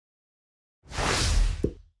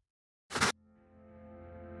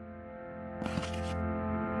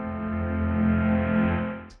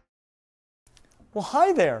Well,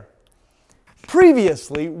 hi there.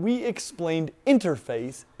 Previously, we explained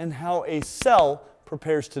interphase and how a cell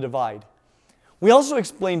prepares to divide. We also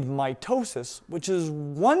explained mitosis, which is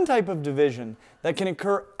one type of division that can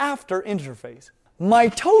occur after interphase.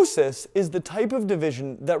 Mitosis is the type of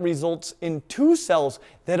division that results in two cells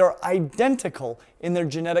that are identical in their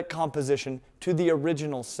genetic composition to the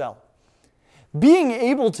original cell. Being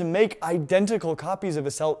able to make identical copies of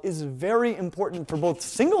a cell is very important for both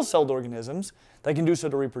single-celled organisms that can do so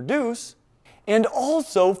to reproduce, and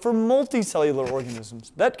also for multicellular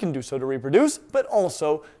organisms that can do so to reproduce, but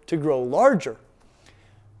also to grow larger.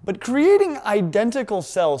 But creating identical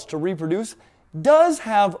cells to reproduce does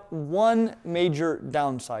have one major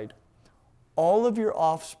downside. All of your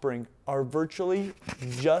offspring are virtually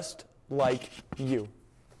just like you.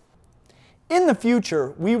 In the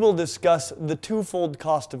future, we will discuss the twofold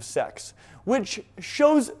cost of sex, which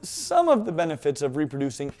shows some of the benefits of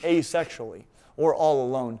reproducing asexually, or all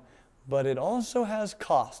alone, but it also has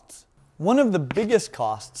costs. One of the biggest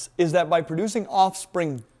costs is that by producing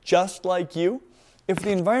offspring just like you, if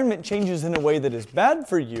the environment changes in a way that is bad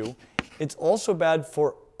for you, it's also bad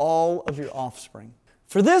for all of your offspring.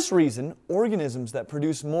 For this reason, organisms that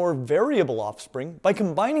produce more variable offspring by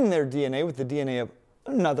combining their DNA with the DNA of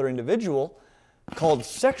another individual, called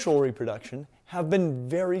sexual reproduction, have been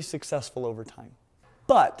very successful over time.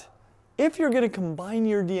 But if you're going to combine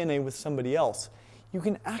your DNA with somebody else, you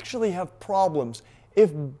can actually have problems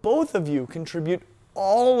if both of you contribute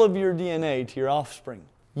all of your DNA to your offspring.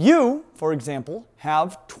 You, for example,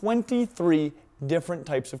 have 23 different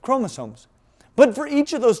types of chromosomes. But for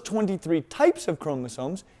each of those 23 types of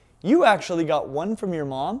chromosomes, you actually got one from your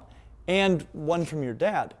mom and one from your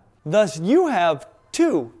dad. Thus, you have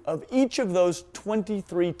 2 of each of those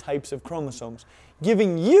 23 types of chromosomes,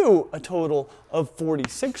 giving you a total of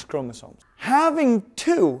 46 chromosomes. Having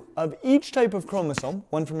 2 of each type of chromosome,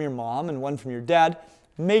 one from your mom and one from your dad,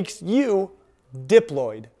 makes you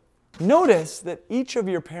diploid. Notice that each of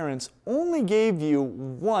your parents only gave you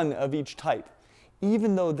 1 of each type,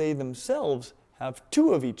 even though they themselves have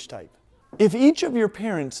 2 of each type. If each of your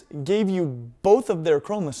parents gave you both of their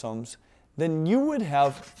chromosomes, then you would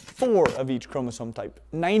have 4 of each chromosome type,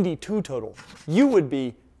 92 total. You would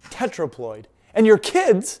be tetraploid. And your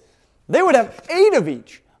kids, they would have 8 of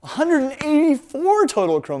each, 184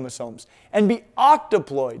 total chromosomes, and be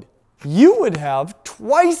octoploid. You would have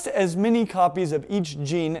twice as many copies of each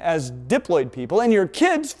gene as diploid people, and your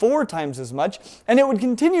kids 4 times as much, and it would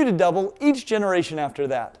continue to double each generation after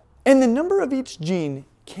that. And the number of each gene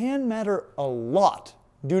can matter a lot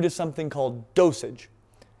due to something called dosage.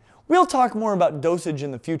 We'll talk more about dosage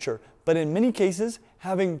in the future, but in many cases,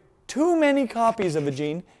 having too many copies of a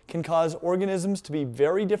gene can cause organisms to be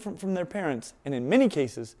very different from their parents, and in many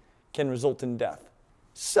cases, can result in death.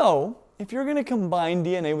 So, if you're going to combine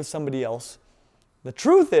DNA with somebody else, the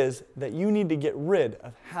truth is that you need to get rid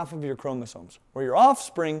of half of your chromosomes, or your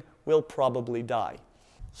offspring will probably die.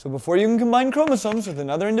 So before you can combine chromosomes with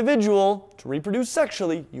another individual to reproduce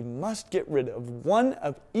sexually, you must get rid of 1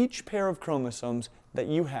 of each pair of chromosomes that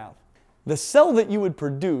you have. The cell that you would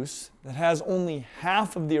produce that has only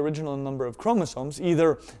half of the original number of chromosomes,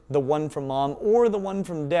 either the one from mom or the one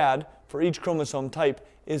from dad for each chromosome type,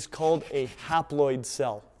 is called a haploid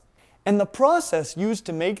cell. And the process used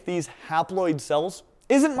to make these haploid cells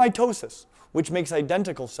isn't mitosis, which makes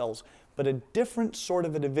identical cells, but a different sort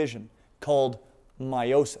of a division called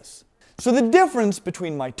meiosis. So the difference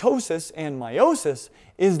between mitosis and meiosis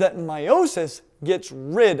is that meiosis gets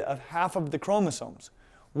rid of half of the chromosomes,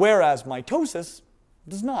 whereas mitosis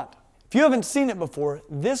does not. If you haven't seen it before,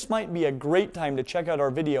 this might be a great time to check out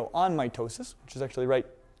our video on mitosis, which is actually right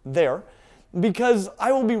there, because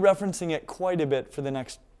I will be referencing it quite a bit for the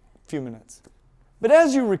next few minutes. But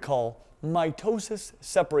as you recall, mitosis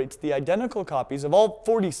separates the identical copies of all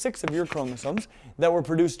 46 of your chromosomes that were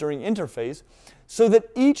produced during interphase so that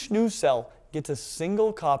each new cell gets a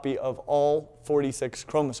single copy of all 46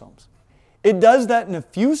 chromosomes. It does that in a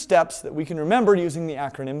few steps that we can remember using the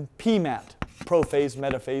acronym PMAT: PROPHASE,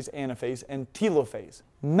 METAPHASE, ANAPHASE, and TELOPHASE.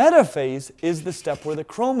 Metaphase is the step where the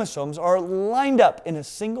chromosomes are lined up in a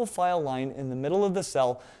single file line in the middle of the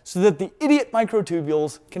cell so that the idiot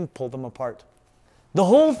microtubules can pull them apart. The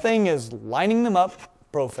whole thing is lining them up,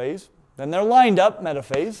 prophase, then they're lined up,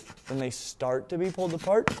 metaphase, then they start to be pulled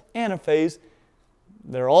apart, anaphase,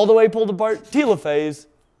 they're all the way pulled apart, telophase,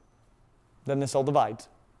 then the cell divides,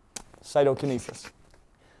 cytokinesis.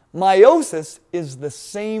 Meiosis is the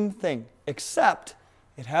same thing, except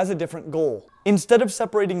it has a different goal. Instead of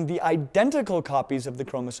separating the identical copies of the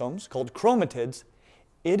chromosomes, called chromatids,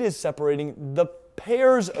 it is separating the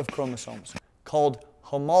pairs of chromosomes, called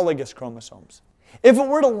homologous chromosomes. If it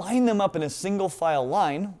were to line them up in a single file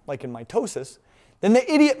line, like in mitosis, then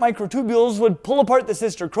the idiot microtubules would pull apart the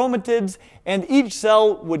sister chromatids and each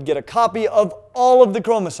cell would get a copy of all of the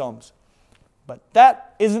chromosomes. But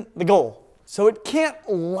that isn't the goal. So it can't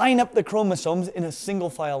line up the chromosomes in a single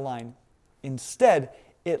file line. Instead,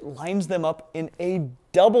 it lines them up in a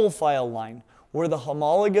double file line where the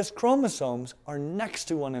homologous chromosomes are next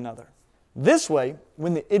to one another. This way,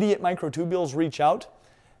 when the idiot microtubules reach out,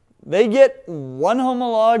 they get one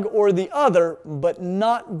homolog or the other, but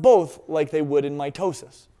not both like they would in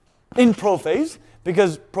mitosis. In prophase,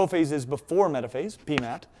 because prophase is before metaphase,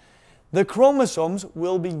 PMAT, the chromosomes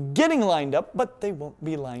will be getting lined up, but they won't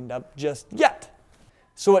be lined up just yet.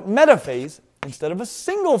 So at metaphase, instead of a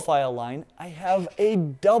single file line, I have a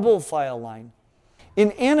double file line.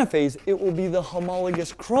 In anaphase, it will be the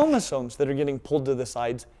homologous chromosomes that are getting pulled to the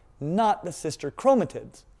sides, not the sister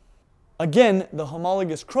chromatids. Again, the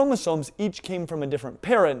homologous chromosomes each came from a different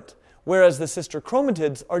parent, whereas the sister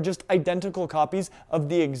chromatids are just identical copies of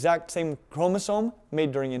the exact same chromosome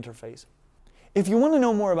made during interphase. If you want to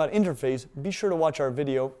know more about interphase, be sure to watch our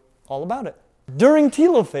video all about it. During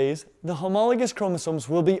telophase, the homologous chromosomes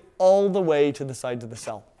will be all the way to the sides of the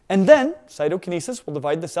cell. And then, cytokinesis will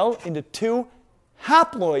divide the cell into two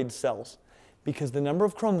haploid cells, because the number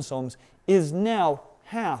of chromosomes is now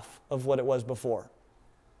half of what it was before.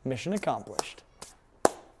 Mission accomplished.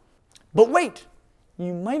 But wait!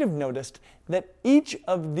 You might have noticed that each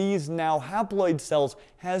of these now haploid cells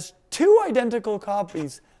has two identical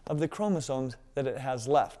copies of the chromosomes that it has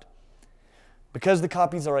left. Because the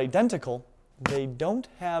copies are identical, they don't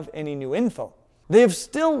have any new info. They have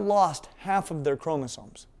still lost half of their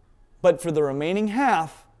chromosomes. But for the remaining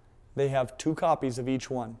half, they have two copies of each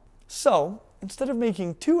one. So, instead of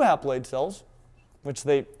making two haploid cells, which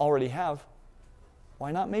they already have,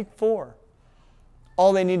 why not make four?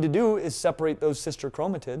 All they need to do is separate those sister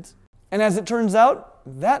chromatids. And as it turns out,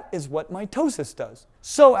 that is what mitosis does.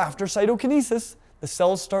 So after cytokinesis, the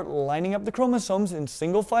cells start lining up the chromosomes in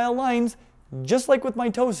single file lines, just like with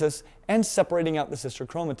mitosis, and separating out the sister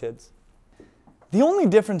chromatids. The only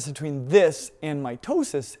difference between this and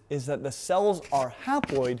mitosis is that the cells are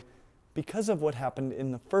haploid because of what happened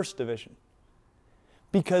in the first division.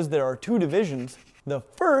 Because there are two divisions, the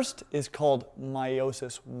first is called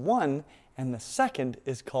meiosis 1 and the second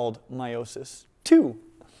is called meiosis 2.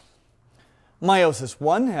 Meiosis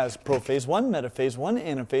 1 has prophase 1, metaphase 1,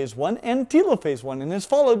 anaphase 1, and telophase 1 and is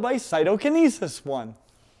followed by cytokinesis 1.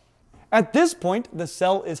 At this point, the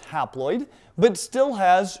cell is haploid, but still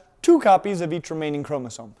has two copies of each remaining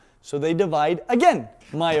chromosome. So they divide again.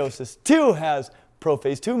 Meiosis 2 has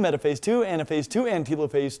prophase 2, metaphase 2, anaphase 2, and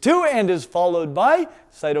telophase 2, and is followed by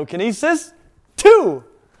cytokinesis 2.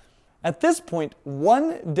 At this point,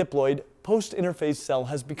 one diploid post-interphase cell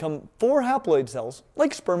has become four haploid cells,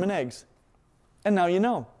 like sperm and eggs. And now you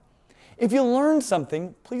know. If you learned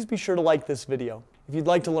something, please be sure to like this video. If you'd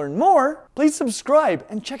like to learn more, please subscribe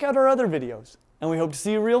and check out our other videos. And we hope to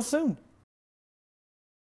see you real soon.